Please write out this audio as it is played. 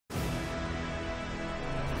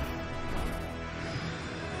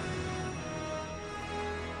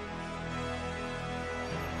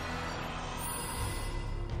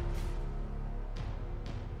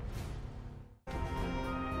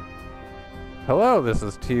Hello, this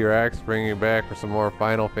is T-Rex bringing you back for some more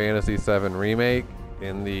Final Fantasy VII Remake.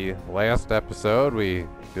 In the last episode, we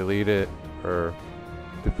defeated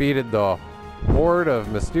the horde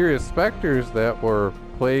of mysterious specters that were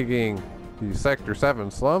plaguing the Sector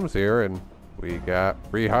 7 slums here, and we got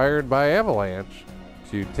rehired by Avalanche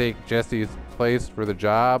to take Jesse's place for the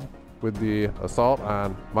job with the assault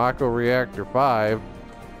on Mako Reactor 5.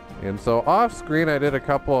 And so off screen I did a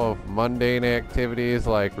couple of mundane activities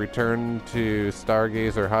like return to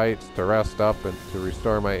Stargazer Heights to rest up and to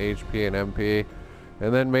restore my HP and MP,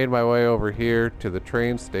 and then made my way over here to the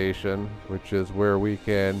train station, which is where we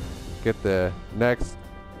can get the next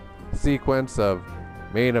sequence of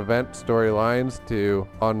main event storylines to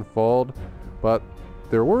unfold. But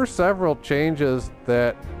there were several changes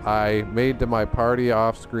that I made to my party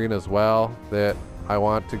off screen as well that I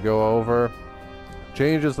want to go over.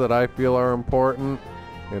 Changes that I feel are important,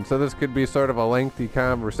 and so this could be sort of a lengthy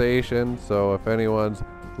conversation, so if anyone's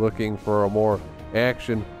looking for a more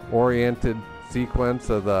action-oriented sequence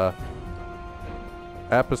of the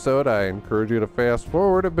episode, I encourage you to fast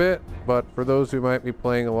forward a bit. But for those who might be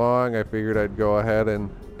playing along, I figured I'd go ahead and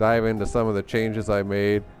dive into some of the changes I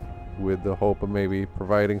made with the hope of maybe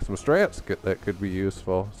providing some strats that could be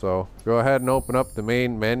useful. So go ahead and open up the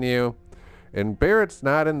main menu. And Barret's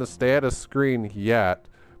not in the status screen yet,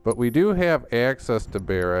 but we do have access to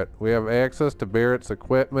Barret. We have access to Barret's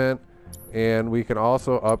equipment, and we can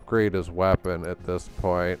also upgrade his weapon at this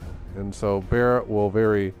point. And so Barret will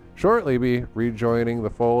very shortly be rejoining the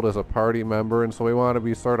fold as a party member, and so we want to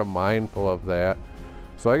be sort of mindful of that.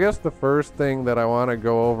 So I guess the first thing that I want to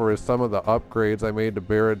go over is some of the upgrades I made to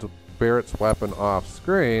Barret's weapon off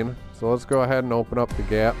screen. So let's go ahead and open up the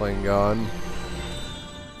Gatling gun.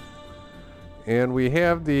 And we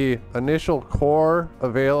have the initial core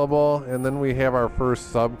available, and then we have our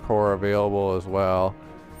first sub-core available as well.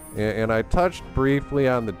 And I touched briefly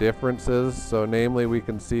on the differences. So namely, we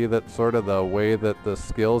can see that sort of the way that the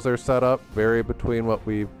skills are set up vary between what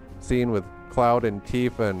we've seen with Cloud and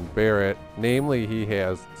Tifa and Barret. Namely, he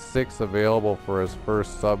has 6 available for his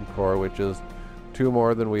first sub-core, which is 2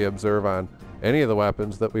 more than we observe on any of the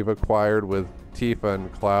weapons that we've acquired with Tifa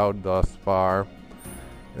and Cloud thus far.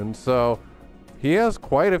 And so he has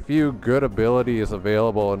quite a few good abilities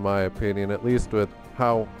available, in my opinion, at least with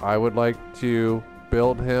how I would like to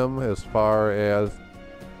build him, as far as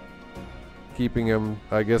keeping him,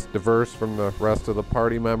 I guess, diverse from the rest of the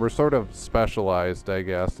party members, sort of specialized, I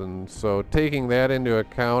guess. And so taking that into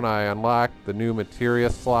account, I unlocked the new materia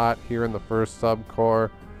slot here in the first sub-core,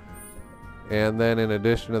 and then in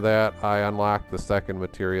addition to that, I unlocked the second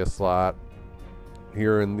materia slot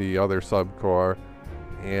here in the other sub-core.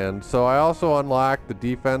 And so I also unlocked the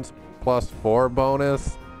defense +4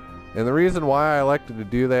 bonus. And the reason why I elected to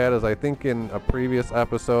do that is I think in a previous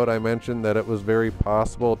episode I mentioned that it was very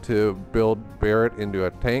possible to build Barret into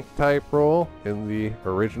a tank type role in the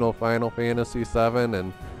original Final Fantasy VII.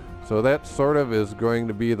 And so that sort of is going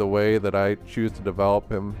to be the way that I choose to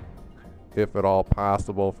develop him, if at all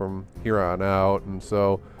possible, from here on out. And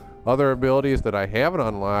so other abilities that I haven't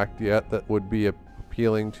unlocked yet that would be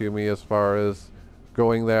appealing to me as far as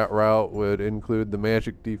going that route would include the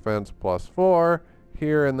magic defense +4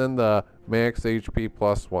 here, and then the max HP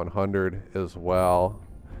 +100 as well.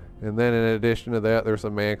 And then in addition to that, there's a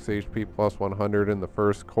max HP +100 in the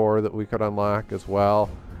first core that we could unlock as well.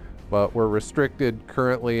 But we're restricted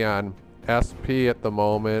currently on SP at the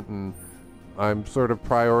moment, and I'm sort of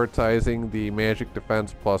prioritizing the magic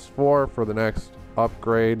defense +4 for the next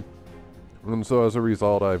upgrade. And so as a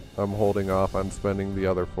result, I'm holding off on spending the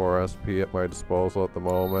other 4 SP at my disposal at the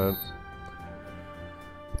moment.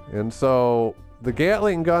 And so the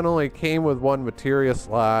Gatling gun only came with 1 materia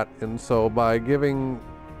slot, and so by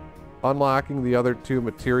unlocking the other 2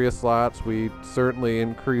 materia slots, we certainly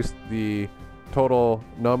increased the total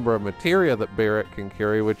number of materia that Barret can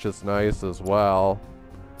carry, which is nice as well.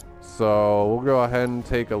 So we'll go ahead and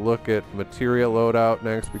take a look at materia loadout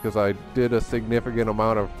next, because I did a significant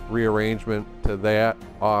amount of rearrangement to that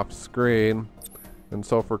off screen. And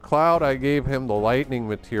so for Cloud, I gave him the lightning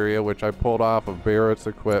materia, which I pulled off of Barret's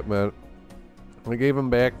equipment. I gave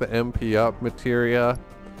him back the MP up materia,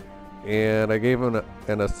 and I gave him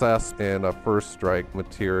an assess and a first strike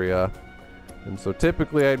materia. And so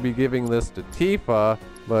typically I'd be giving this to Tifa,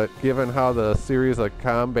 but given how the series of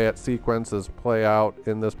combat sequences play out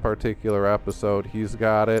in this particular episode, he's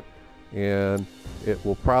got it, and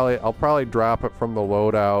I'll probably drop it from the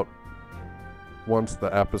loadout once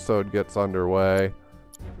the episode gets underway,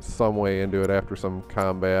 some way into it after some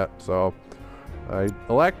combat. So I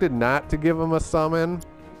elected not to give him a summon,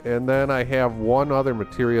 And then I have one other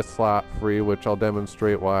materia slot free, which I'll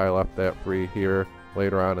demonstrate why I left that free here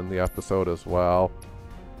later on in the episode as well.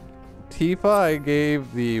 Tifa I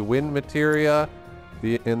gave the wind materia,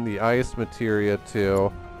 the ice materia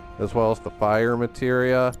to, as well as the fire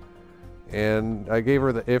materia. And I gave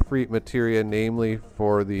her the Ifrit materia, namely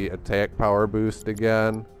for the attack power boost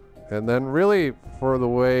again. And then really for the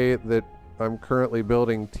way that I'm currently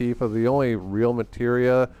building Tifa, the only real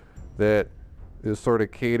materia that is sort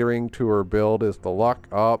of catering to her build is the luck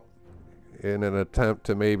up, in an attempt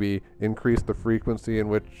to maybe increase the frequency in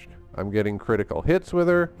which I'm getting critical hits with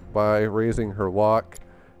her by raising her luck.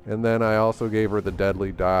 And then I also gave her the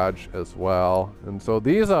deadly dodge as well. And so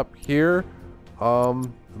these up here,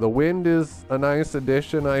 the wind is a nice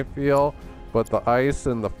addition, I feel, but the ice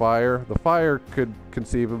and the fire could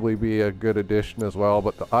conceivably be a good addition as well,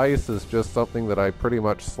 but the ice is just something that I pretty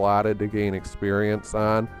much slotted to gain experience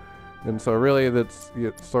on. And so really that's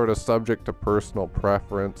sort of subject to personal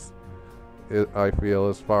preference, I feel,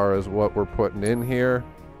 as far as what we're putting in here.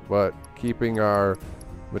 But keeping our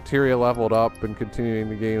materia leveled up and continuing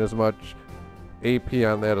to gain as much AP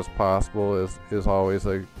on that as possible is always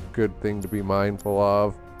a good thing to be mindful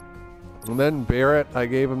of. And then Barret, I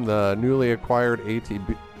gave him the newly acquired AT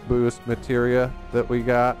boost materia that we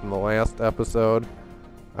got in the last episode.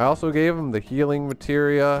 I also gave him the healing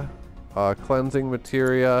materia, cleansing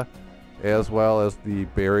materia, as well as the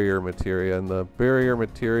barrier materia. And the barrier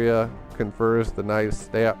materia confers the nice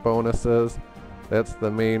stat bonuses. That's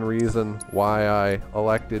the main reason why I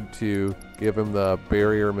elected to give him the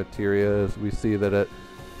barrier materia, as we see that it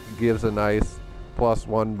gives a nice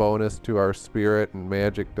 +1 bonus to our spirit and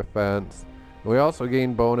magic defense. We also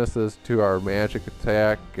gain bonuses to our magic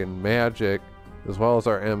attack and magic, as well as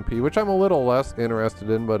our MP, which I'm a little less interested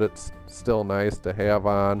in, but it's still nice to have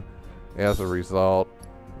on as a result.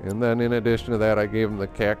 And then in addition to that, I gave him the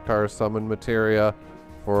Cactar summon materia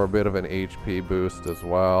for a bit of an HP boost as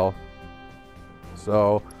well.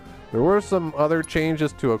 So there were some other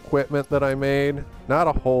changes to equipment that I made, not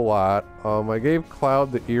a whole lot. I gave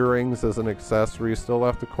Cloud the earrings as an accessory, still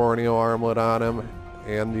left the corneo armlet on him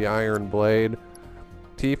and the iron blade.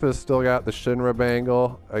 Tifa's still got the Shinra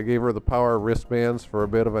bangle. I gave her the power wristbands for a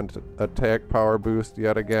bit of an attack power boost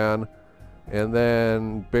yet again. And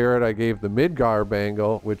then Barret, I gave the Midgar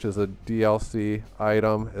bangle, which is a DLC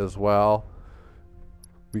item as well,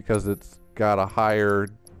 because it's got a higher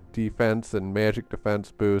defense and magic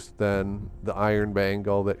defense boost than the iron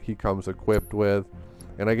bangle that he comes equipped with.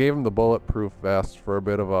 And I gave him the bulletproof vest for a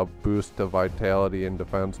bit of a boost to vitality and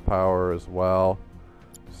defense power as well.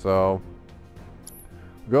 So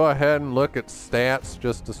go ahead and look at stats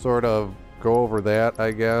just to sort of go over that,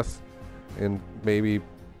 I guess, and maybe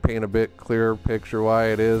paint a bit clearer picture why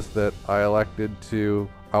it is that I elected to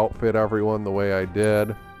outfit everyone the way I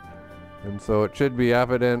did. And so it should be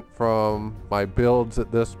evident from my builds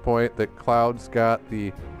at this point that Cloud's got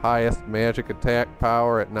the highest magic attack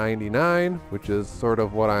power at 99, which is sort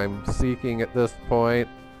of what I'm seeking at this point.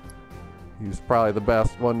 He's probably the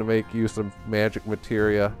best one to make use of magic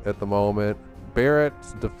materia at the moment.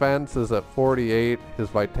 Barret's defense is at 48. His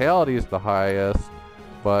vitality is the highest,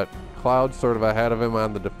 but Cloud's sort of ahead of him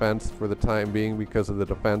on the defense for the time being because of the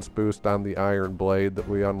defense boost on the iron blade that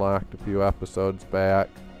we unlocked a few episodes back.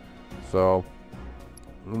 So,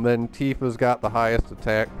 and then Tifa's got the highest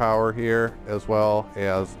attack power here, as well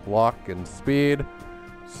as luck and speed.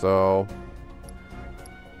 So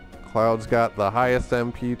Cloud's got the highest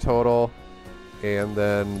MP total, and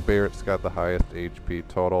then Barret's got the highest HP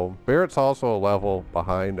total. Barret's also a level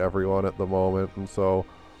behind everyone at the moment, and so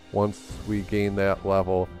once we gain that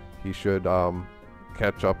level, he should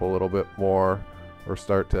catch up a little bit more, or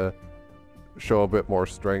start to show a bit more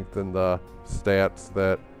strength in the stats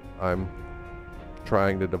that I'm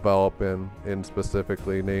trying to develop in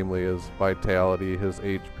specifically, namely his vitality, his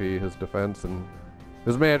HP, his defense, and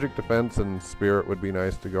his magic defense and spirit would be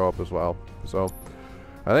nice to go up as well. So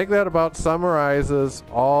I think that about summarizes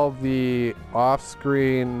all the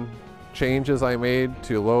off-screen changes I made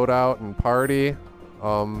to loadout and party.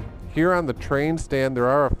 Here on the train stand, there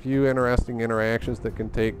are a few interesting interactions that can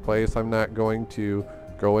take place. I'm not going to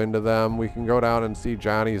go into them. We can go down and see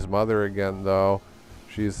Johnny's mother again, though.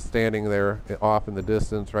 She's standing there off in the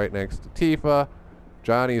distance right next to Tifa.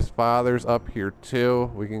 Johnny's father's up here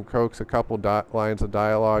too. We can coax a couple lines of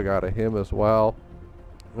dialogue out of him as well.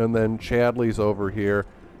 And then Chadley's over here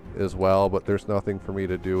as well, but there's nothing for me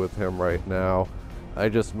to do with him right now. I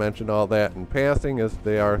just mentioned all that in passing, as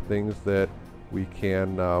they are things that we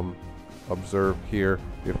can observe here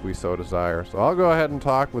if we so desire. So I'll go ahead and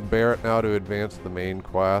talk with Barret now to advance the main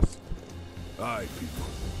quest. Aye, people.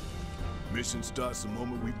 Mission starts the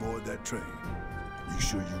moment we board that train. You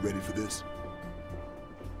sure you ready for this?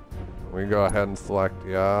 We go ahead and select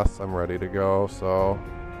yes. I'm ready to go, so.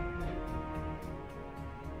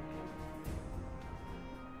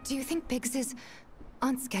 Do you think Biggs is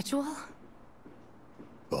on schedule?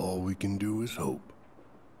 All we can do is hope.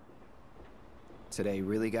 Today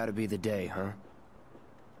really gotta be the day, huh?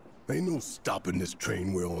 Ain't no stopping this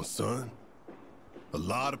train we're on, son. A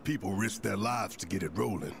lot of people risk their lives to get it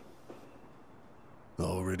rolling. I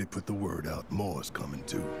already put the word out, more is coming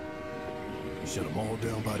too. You shut them all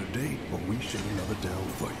down by the date, or we shut another down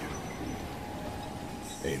for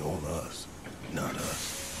you. Ain't on us, not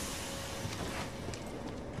us.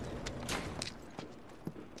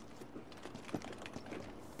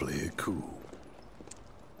 Play it cool.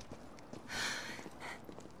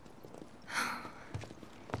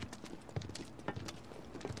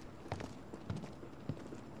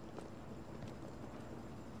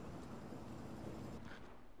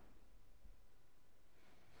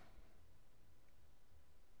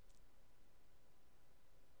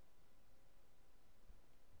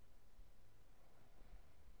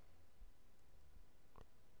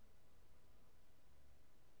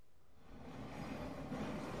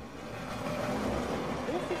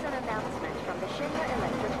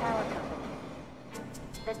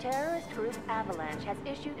 Avalanche has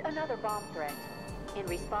issued another bomb threat. In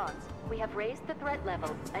response, we have raised the threat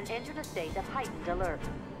level and entered a state of heightened alert.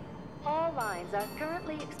 All lines are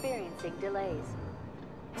currently experiencing delays.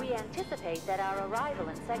 We anticipate that our arrival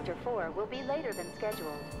in Sector 4 will be later than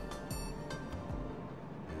scheduled.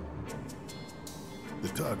 The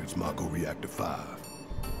target's Mako Reactor 5.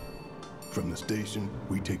 From the station,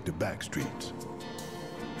 we take the back streets.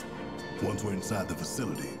 Once we're inside the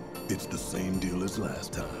facility, it's the same deal as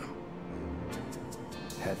last time.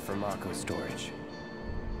 Head for Mako storage.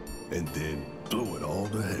 And then blow it all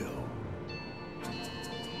to hell.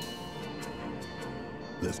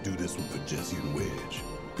 Let's do this one for Jesse and Wedge.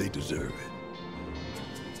 They deserve it.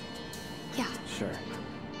 Yeah. Sure.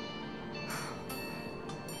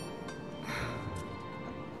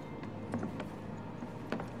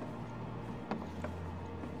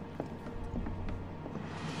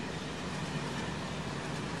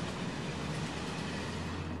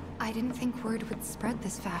 I didn't think word would spread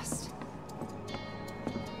this fast.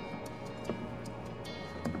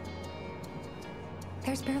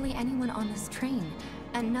 There's barely anyone on this train,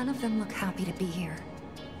 and none of them look happy to be here.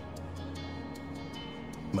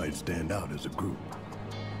 Might stand out as a group.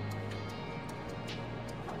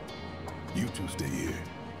 You two stay here.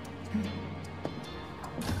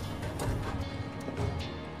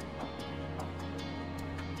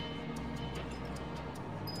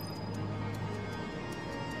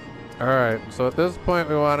 Alright, so at this point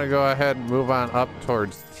we want to go ahead and move on up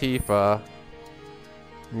towards Tifa.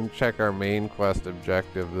 We can check our main quest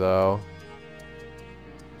objective though.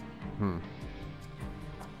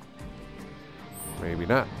 Maybe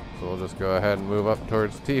not. So we'll just go ahead and move up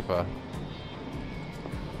towards Tifa.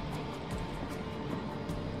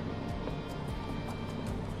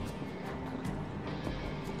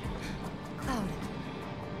 Cloud.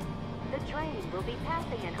 The train will be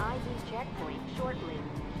passing an ID checkpoint shortly.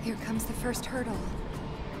 Here comes the first hurdle.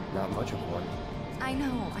 Not much of one. I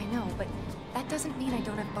know, but that doesn't mean I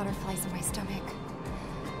don't have butterflies in my stomach.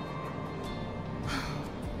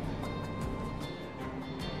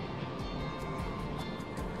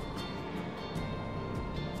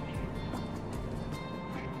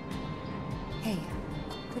 Hey,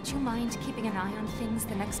 would you mind keeping an eye on things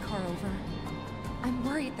the next car over? I'm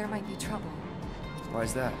worried there might be trouble.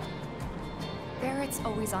 Why's that? Barrett's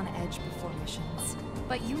always on edge before missions.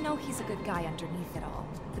 But you know he's a good guy underneath it all.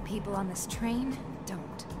 The people on this train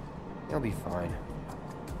don't. He'll be fine.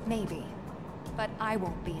 Maybe. But I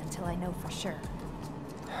won't be until I know for sure.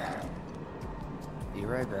 Be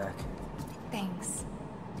right back. Thanks.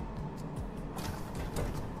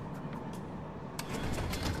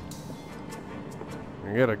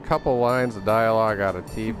 We get a couple lines of dialogue out of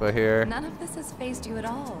Tifa here. None of this has fazed you at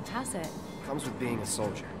all, has it? Comes with being a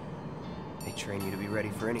soldier. They train you to be ready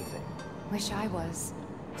for anything. Wish I was.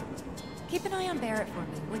 Keep an eye on Barret for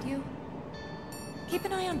me, would you? Keep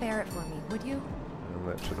an eye on Barret for me, would you? And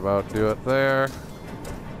that should about do it there.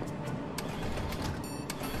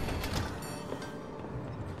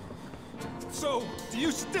 So, do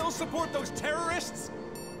you still support those terrorists?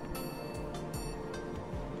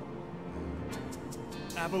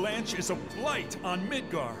 Avalanche is a blight on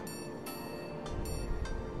Midgar.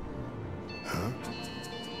 Huh?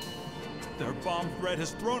 Their bomb threat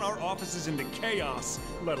has thrown our offices into chaos,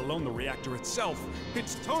 let alone the reactor itself.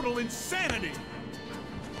 It's total insanity!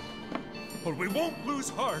 But we won't lose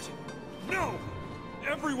heart. No!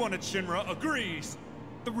 Everyone at Shinra agrees.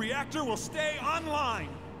 The reactor will stay online.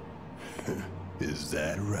 Is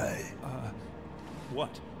that right?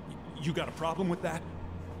 What? You got a problem with that?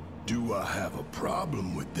 Do I have a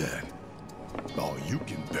problem with that? Oh, you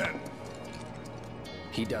can bet.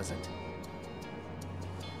 He doesn't.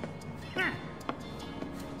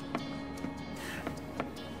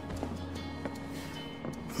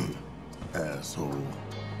 Asshole.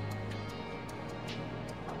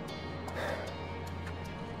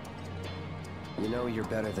 You know you're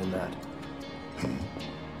better than that.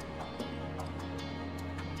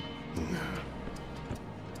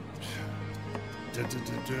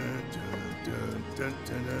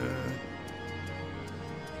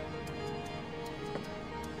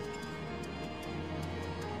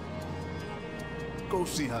 Go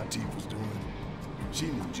see how Tifa's doing. She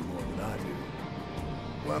needs you more than I do.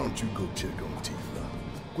 Why don't you go check on Tifa?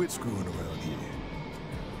 Quit screwing around here.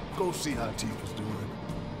 Go see how Tifa's doing.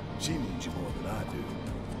 She needs you more than I do.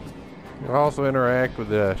 You also interact with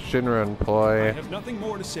the Shinra I employee. have nothing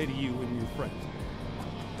more to say to you and your friend.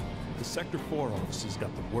 The Sector 4 offices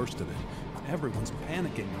got the worst of it. Everyone's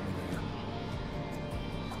panicking over there.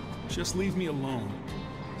 Just leave me alone.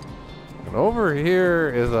 And over here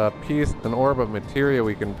is a piece, an orb of materia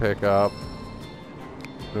we can pick up.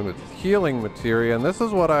 And it's healing materia, and this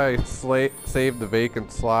is what I saved the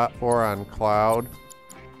vacant slot for on Cloud.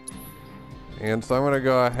 And so I'm going to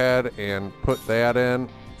go ahead and put that in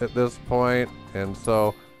at this point. And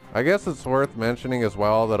so I guess it's worth mentioning as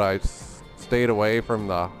well that I stayed away from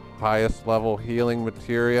the highest level healing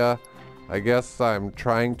materia. I guess I'm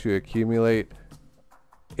trying to accumulate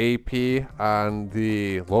AP on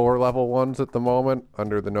the lower level ones at the moment,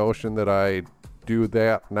 under the notion that I do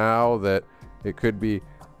that now, that it could be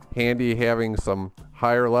handy having some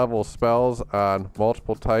higher level spells on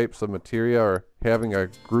multiple types of materia, or having a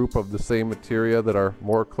group of the same materia that are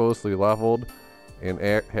more closely leveled and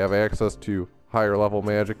have access to higher level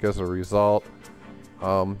magic as a result.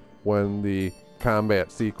 When the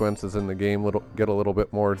combat sequences in the game get a little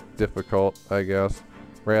bit more difficult, I guess,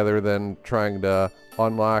 rather than trying to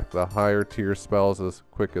unlock the higher tier spells as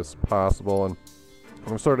quick as possible. And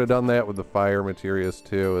I've sort of done that with the fire materias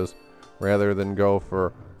too, is rather than go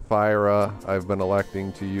for Fyra, I've been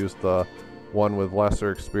electing to use the one with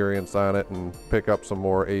lesser experience on it and pick up some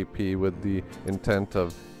more AP with the intent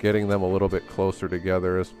of getting them a little bit closer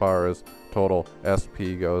together as far as total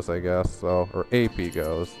SP goes, I guess, so, or AP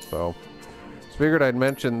goes. So figured I'd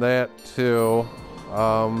mention that too.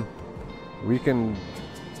 We can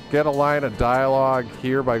get a line of dialogue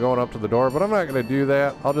here by going up to the door, but I'm not going to do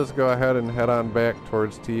that. I'll just go ahead and head on back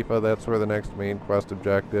towards Tifa. That's where the next main quest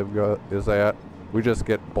objective is at. We just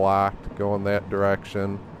get blocked going that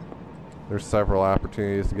direction. There's several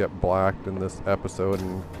opportunities to get blocked in this episode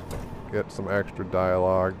and get some extra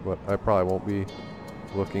dialogue, but I probably won't be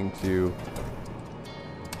looking to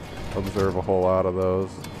observe a whole lot of those,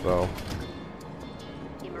 so.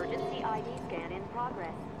 Emergency ID scan in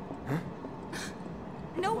progress.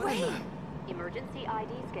 No way! Emergency ID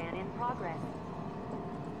scan in progress.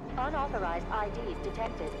 Unauthorized IDs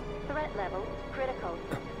detected. Threat level critical.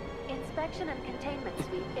 Inspection and containment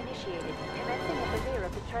sweep initiated, commencing at the rear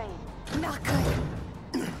of the train. Not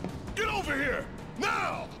good. Get over here!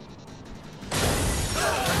 Now!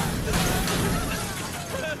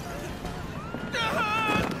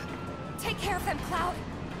 Take care of them, Cloud.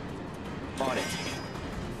 On it.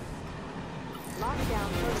 Lockdown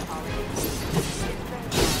protocol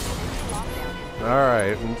lockdown.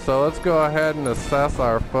 Alright, and so let's go ahead and assess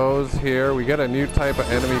our foes here. We get a new type of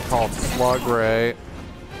enemy called Slug Ray.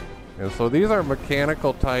 And so these are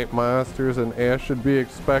mechanical type monsters, and as should be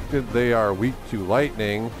expected, they are weak to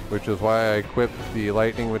lightning, which is why I equipped the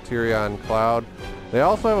lightning materia on Cloud. They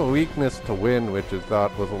also have a weakness to wind, which I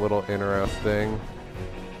thought was a little interesting.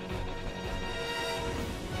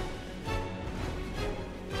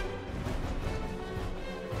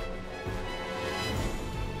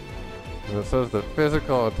 And it says that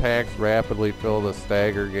physical attacks rapidly fill the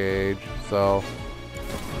stagger gauge, so.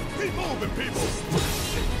 Keep moving, people!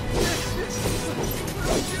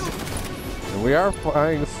 And we are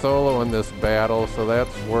flying solo in this battle, so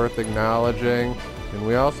that's worth acknowledging. And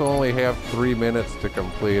we also only have 3 minutes to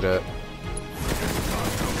complete it.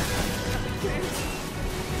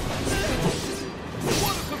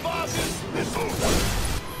 One of the bosses is over!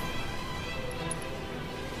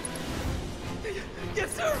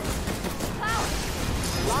 Yes, sir! Cloud!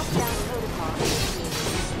 Lockdown protocol initiated.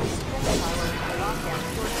 Power to lockdown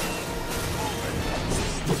protocol.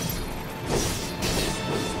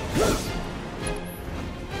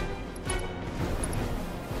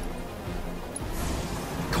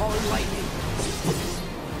 Calling lightning.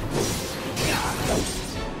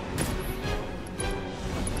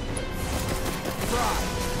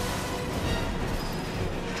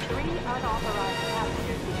 unauthorized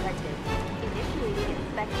passengers detected. Initiating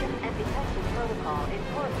inspection and detection protocol in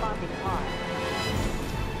corresponding pod.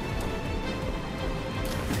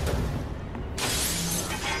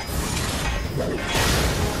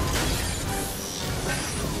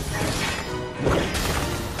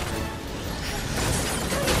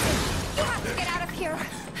 You have to get out of here!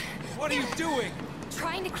 What are you doing?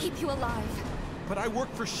 Trying to keep you alive. But I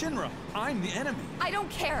work for Shinra. I'm the enemy. I don't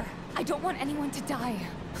care. I don't want anyone to die.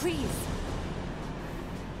 Please.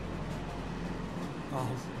 I'll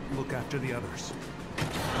look after the others.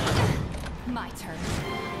 My turn.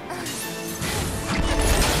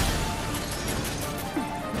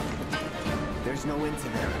 There's no end to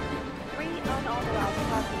them. 3 unauthorized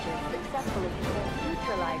passengers successfully contained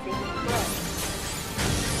neutralizing threat.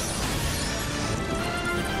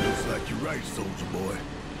 Looks like you're right, soldier boy.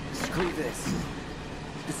 Screw this.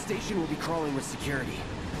 The station will be crawling with security.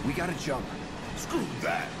 We gotta jump. Screw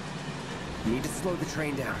that! Need to slow the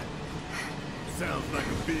train down. Sounds like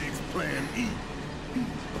a Biggs plan E.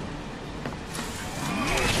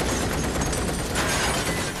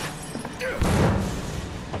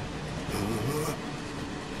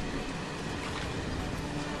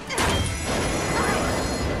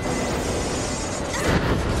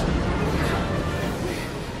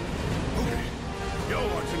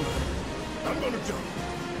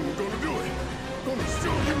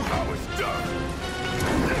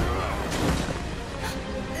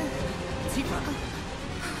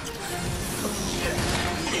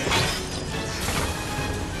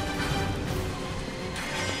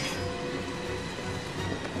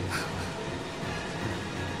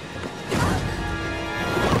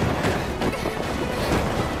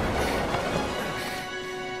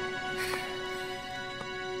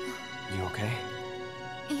 You okay?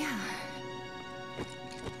 Yeah.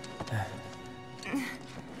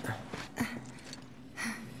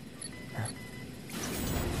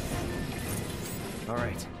 All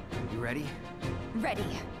right. You ready? Ready.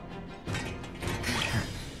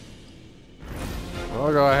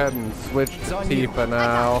 I'll go ahead and switch to It's on you. Tifa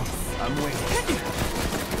now. I'm waiting.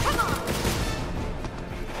 Come on!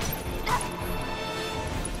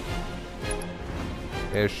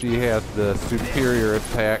 As she has the superior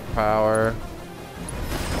attack power.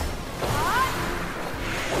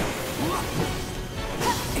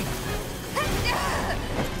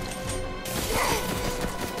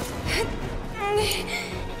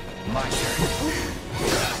 My turn.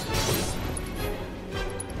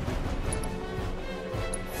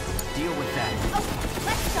 Deal with that. Okay,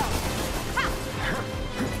 let's go. Ha!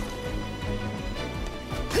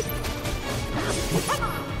 Come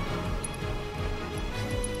on!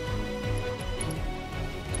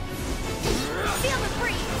 Feel the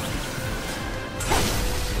breeze!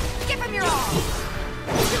 Give him your all!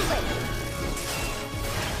 Too late!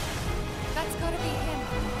 That's gotta be him.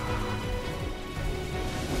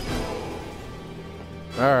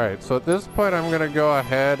 Alright, so at this point I'm going to go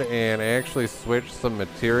ahead and actually switch some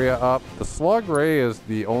materia up. The Slug Ray is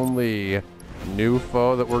the only new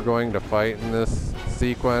foe that we're going to fight in this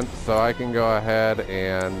sequence, so I can go ahead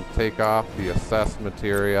and take off the assess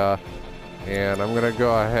materia. And I'm going to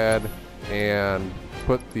go ahead and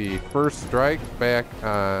put the first strike back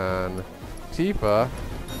on Tifa.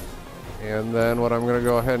 And then what I'm going to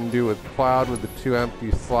go ahead and do with Cloud with the 2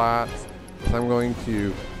 empty slots, I'm going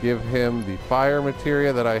to give him the fire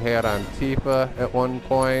materia that I had on Tifa at one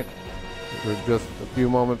point, or just a few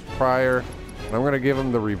moments prior. And I'm going to give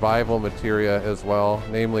him the revival materia as well,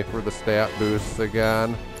 namely for the stat boosts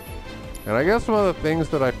again. And I guess one of the things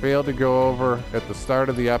that I failed to go over at the start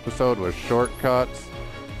of the episode was shortcuts.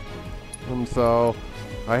 And so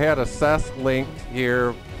I had assess linked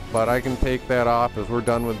here, but I can take that off as we're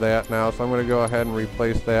done with that now. So I'm going to go ahead and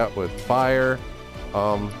replace that with fire.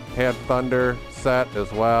 Had thunder set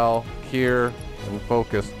as well, cure and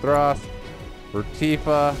focus thrust. For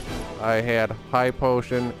Tifa, I had high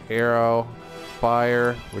potion, arrow,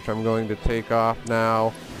 fire, which I'm going to take off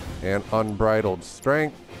now, and unbridled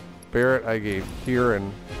strength. Barret, I gave cure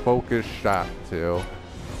and focus shot to.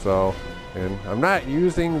 So, and I'm not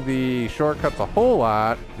using the shortcuts a whole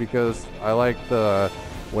lot because I like the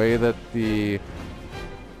way that the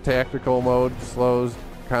tactical mode slows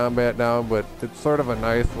combat down, but it's sort of a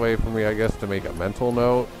nice way for me, I guess, to make a mental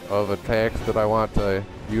note of attacks that I want to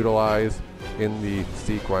utilize in the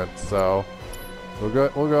sequence. So we'll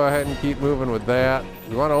go ahead and keep moving with that.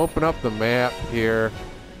 We want to open up the map here,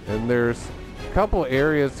 and there's a couple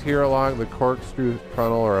areas here along the Corkscrew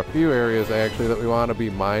Tunnel, or a few areas actually, that we want to be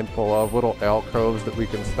mindful of, little alcoves that we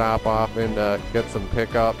can stop off in to get some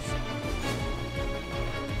pickups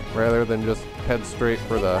rather than just head straight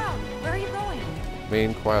for the Where are you going?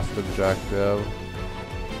 main quest objective.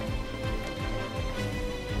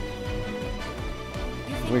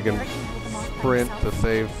 We can sprint to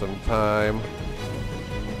save some time.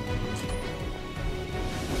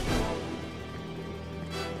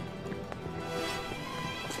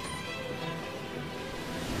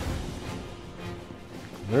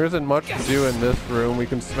 There isn't much to do in this room. We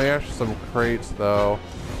can smash some crates though.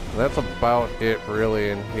 And that's about it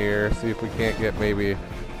really in here. See if we can't get maybe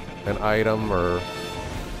an item or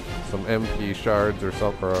some MP shards or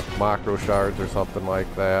something, or Mako shards or something like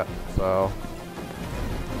that. So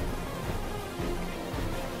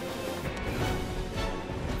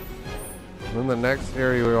and then the next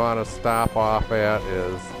area we want to stop off at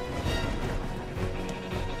is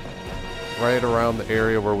right around the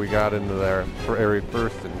area where we got into their very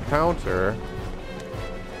first encounter.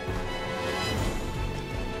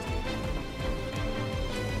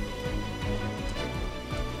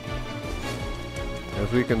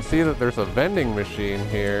 As we can see that there's a vending machine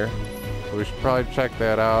here, so we should probably check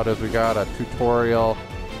that out, as we got a tutorial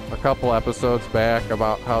a couple episodes back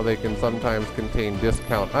about how they can sometimes contain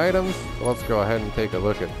discount items. So let's go ahead and take a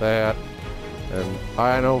look at that. And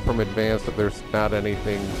I know from advance that there's not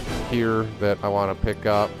anything here that I want to pick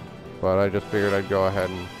up, but I just figured I'd go ahead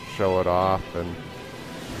and show it off, and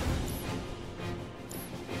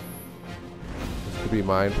just to be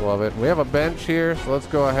mindful of it. We have a bench here, so let's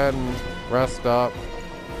go ahead and rest up.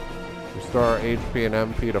 Restore our HP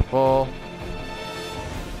and MP to full.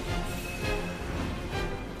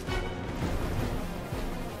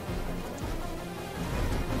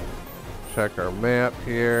 Check our map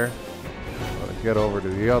here. Get over to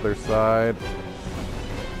the other side.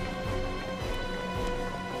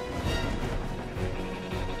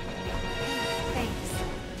 Thanks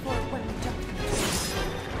for when we jumped in the train.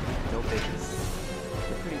 No biggies.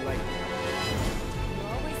 You're pretty light. You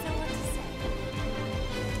always know what to say.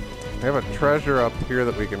 We have a treasure up here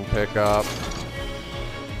that we can pick up.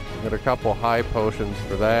 Get a couple high potions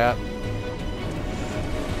for that.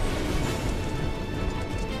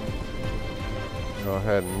 Go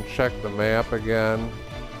ahead and check the map again.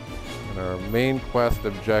 And our main quest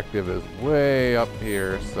objective is way up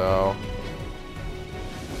here, so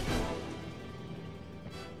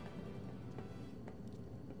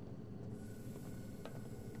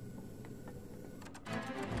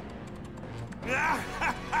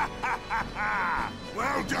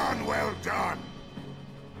Well done, well done.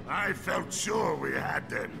 I felt sure we had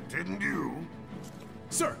them, didn't you?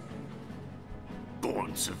 Sir!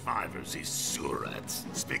 Born survivors, these surats.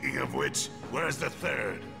 Speaking of which, where's the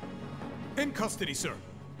third? In custody, sir.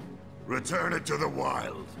 Return it to the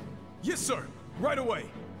wild. Yes, sir. Right away.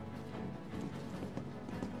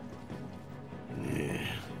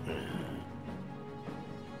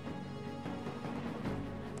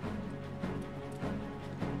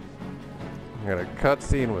 we got a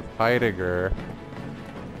cutscene with Heidegger.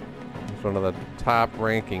 He's one of the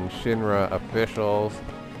top-ranking Shinra officials.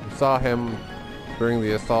 We saw him during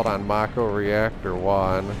the assault on Mako Reactor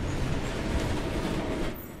 1.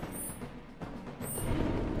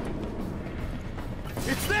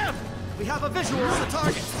 It's them! We have a visual on the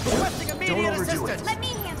target. Requesting immediate assistance. Let me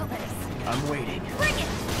handle this. I'm waiting. Bring it!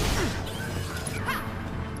 Ha!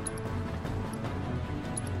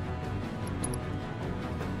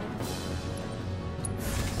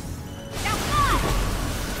 Now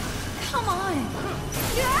come on!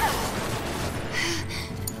 Yeah!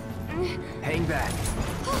 Hang back.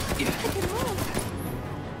 I can move.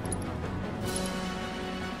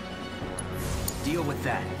 Deal with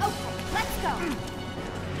that. Okay, let's go.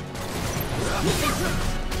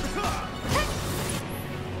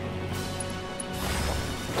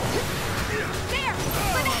 There!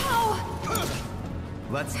 For now!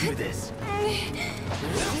 Let's do this.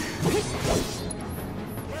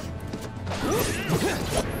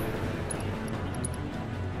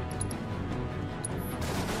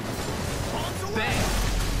 Bang!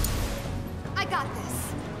 I got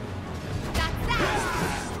this. Got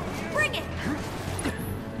that! Bring it!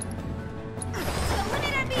 To the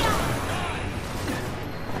limit and beyond!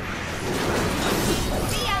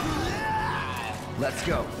 See ya! Let's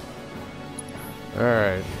go.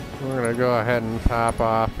 Alright, we're gonna go ahead and top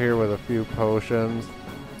off here with a few potions.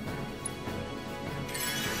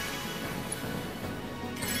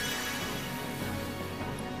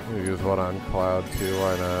 We'll use one on Cloud too,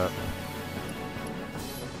 why not?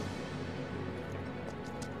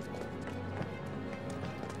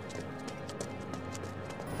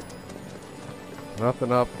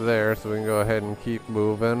 Nothing up there, so we can go ahead and keep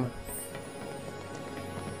moving.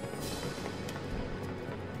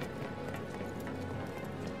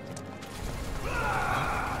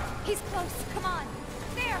 He's close. Come on.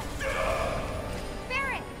 There.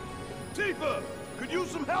 Barret! Tifa, could use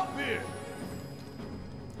some help here.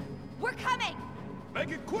 We're coming!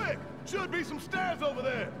 Make it quick. Should be some stairs over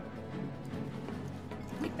there.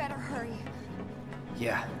 We'd better hurry.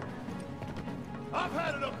 Yeah. I've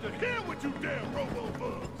had it up to here with you damn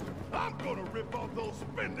robo-bugs. I'm gonna rip off those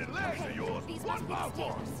spindly legs of yours These one must be by the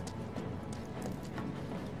one. stairs.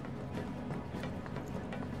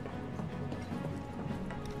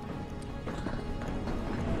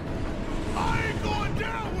 I ain't going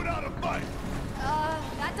down without a fight.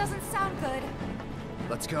 That doesn't sound good.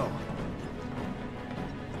 Let's go.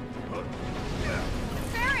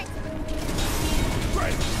 Barret!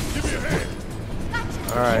 Great, give me a hand.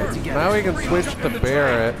 Gotcha! Alright, now we can switch to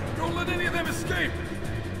Barret. Don't let any of them escape.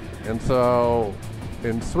 And so,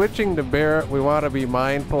 in switching to Barret, we want to be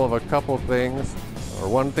mindful of a couple things, or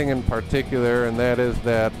one thing in particular, and that is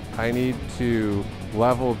that I need to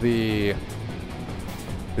level his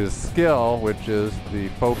skill, which is the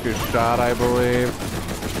focus shot, I believe.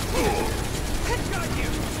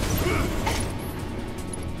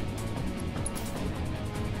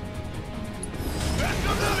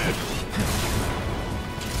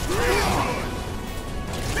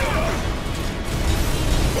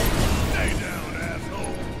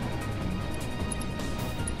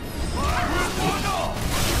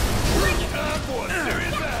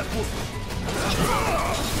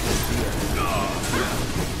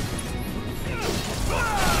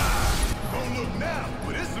 Don't look now,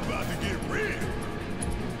 but it's about to get real.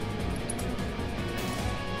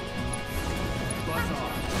 Buzz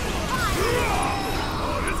off.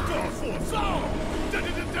 Oh, this calls for a song.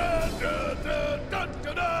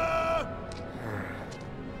 Da-da-da-da-da-da-da-da-da.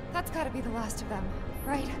 That's gotta be the last of them,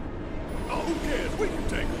 right? Oh, who cares? We can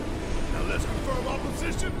take them. Now let's confirm our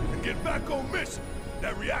position and get back on mission.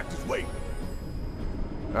 That reactor's waiting.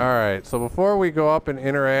 Alright, so before we go up and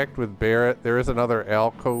interact with Barret, there is another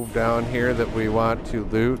alcove down here that we want to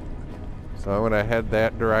loot. So I'm going to head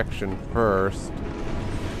that direction first.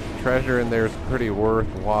 Treasure in there is pretty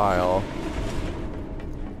worthwhile.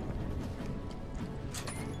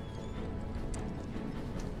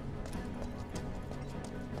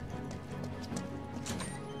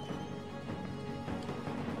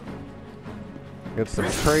 Get some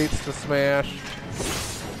crates to smash.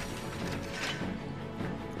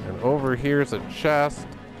 And over here's a chest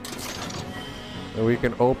that we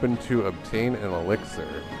can open to obtain an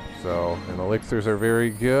elixir. So, and elixirs are very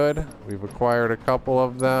good. We've acquired a couple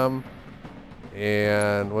of them.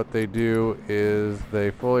 And what they do is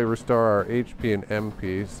they fully restore our HP and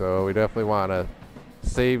MP. So we definitely want to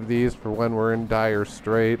save these for when we're in dire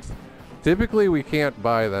straits. Typically we can't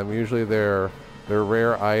buy them. Usually they're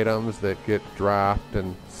rare items that get dropped.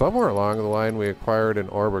 And somewhere along the line we acquired an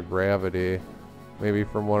orb of gravity. Maybe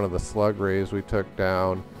from one of the slug rays we took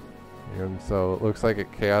down. And so it looks like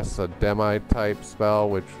it casts a Demi-type spell,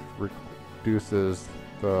 which reduces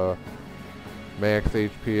the max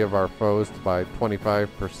HP of our foes by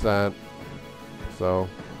 25%. So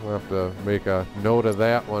we'll have to make a note of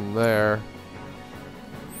that one there.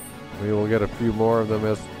 We will get a few more of them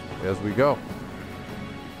as we go.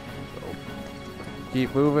 So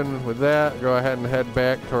keep moving with that. Go ahead and head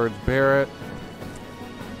back towards Barret.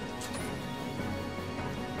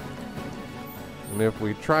 And if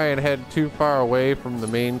we try and head too far away from the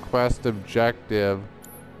main quest objective,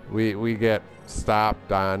 we get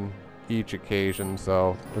stopped on each occasion.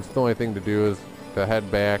 So that's the only thing to do is to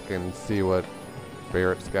head back and see what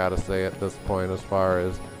Barret's got to say at this point as far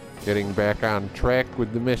as getting back on track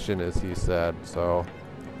with the mission, as he said. So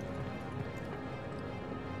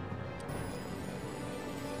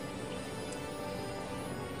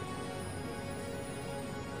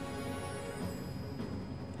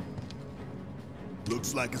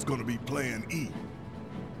looks like it's gonna be Plan E.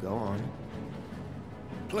 Go on.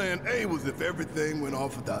 Plan A was if everything went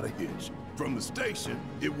off without a hitch. From the station,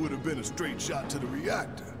 it would have been a straight shot to the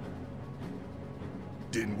reactor.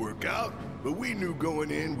 Didn't work out, but we knew going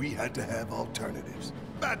in we had to have alternatives.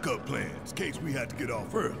 Backup plans, in case we had to get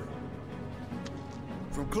off early.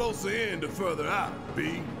 From closer in to further out,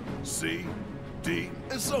 B, C, D,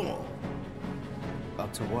 and so on.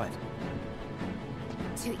 Up to what?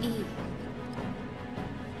 To E.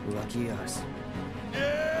 Lucky us.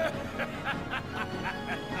 Yeah!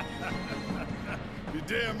 You're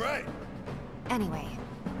damn right. Anyway,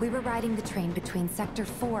 we were riding the train between Sector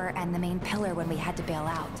 4 and the main pillar when we had to bail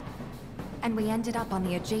out. And we ended up on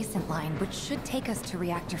the adjacent line, which should take us to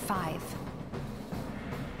Reactor 5.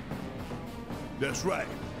 That's right.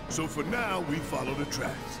 So for now, we follow the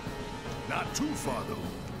tracks. Not too far,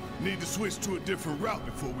 though. Need to switch to a different route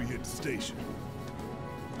before we hit the station.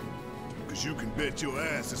 Because you can bet your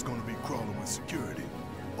ass it's gonna be crawling with security.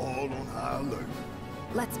 All on high alert.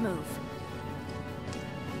 Let's move.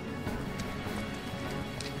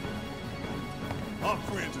 Our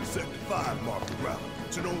friends in Sector 5 marked the route,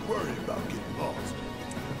 so don't worry about getting lost.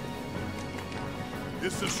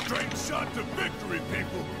 It's a straight shot to victory,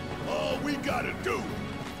 people. All we gotta do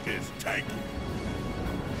is take it.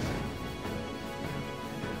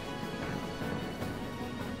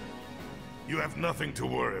 You have nothing to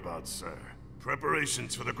worry about, sir.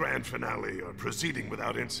 Preparations for the grand finale are proceeding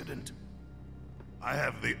without incident. I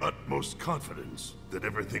have the utmost confidence that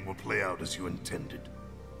everything will play out as you intended.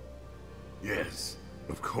 Yes,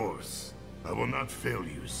 of course. I will not fail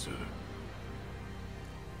you, sir.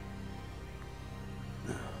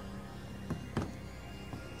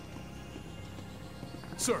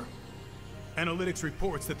 Sir, analytics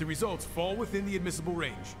reports that the results fall within the admissible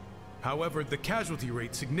range. However, the casualty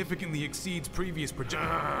rate significantly exceeds previous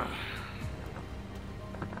projections.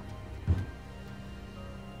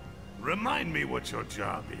 Remind me what your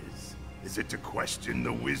job is. Is it to question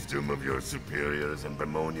the wisdom of your superiors and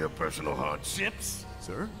bemoan your personal hardships?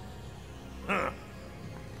 Sir? Huh.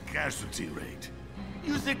 Casualty rate.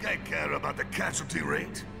 You think I care about the casualty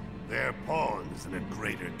rate? They're pawns in a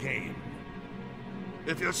greater game.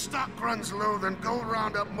 If your stock runs low, then go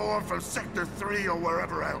round up more from Sector 3 or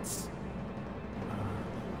wherever else.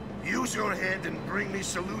 Use your head and bring me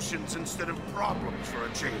solutions instead of problems for a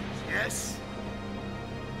change, yes?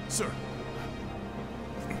 Sir.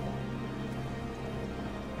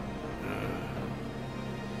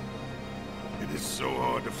 It is so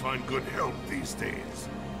hard to find good help these days.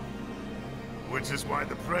 Which is why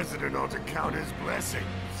the President ought to count his blessings.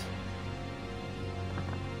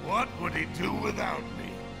 What would he do without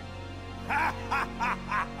me?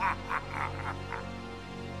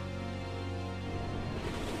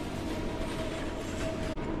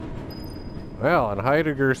 Well, and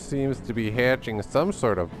Heidegger seems to be hatching some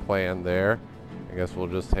sort of plan there. I guess we'll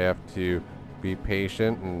just have to be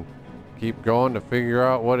patient and keep going to figure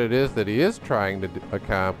out what it is that he is trying to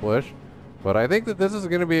accomplish. But I think that this is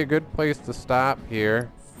going to be a good place to stop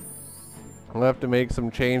here. We'll have to make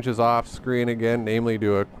some changes off screen again, namely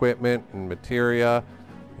to equipment and materia.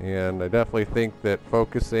 And I definitely think that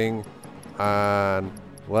focusing on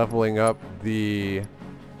leveling up the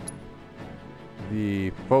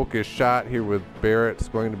focus shot here with Barret's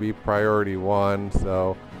going to be priority 1.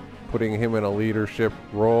 So putting him in a leadership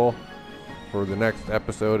role for the next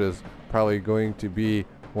episode is probably going to be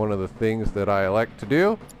one of the things that I elect to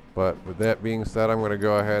do. But with that being said, I'm going to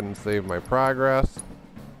go ahead and save my progress.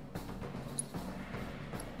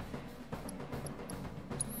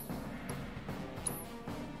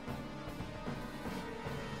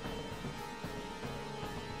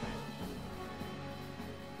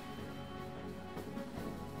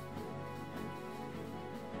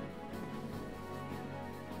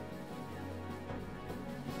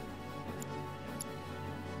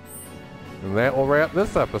 And that will wrap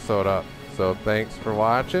this episode up. So thanks for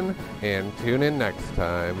watching, and tune in next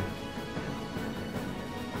time.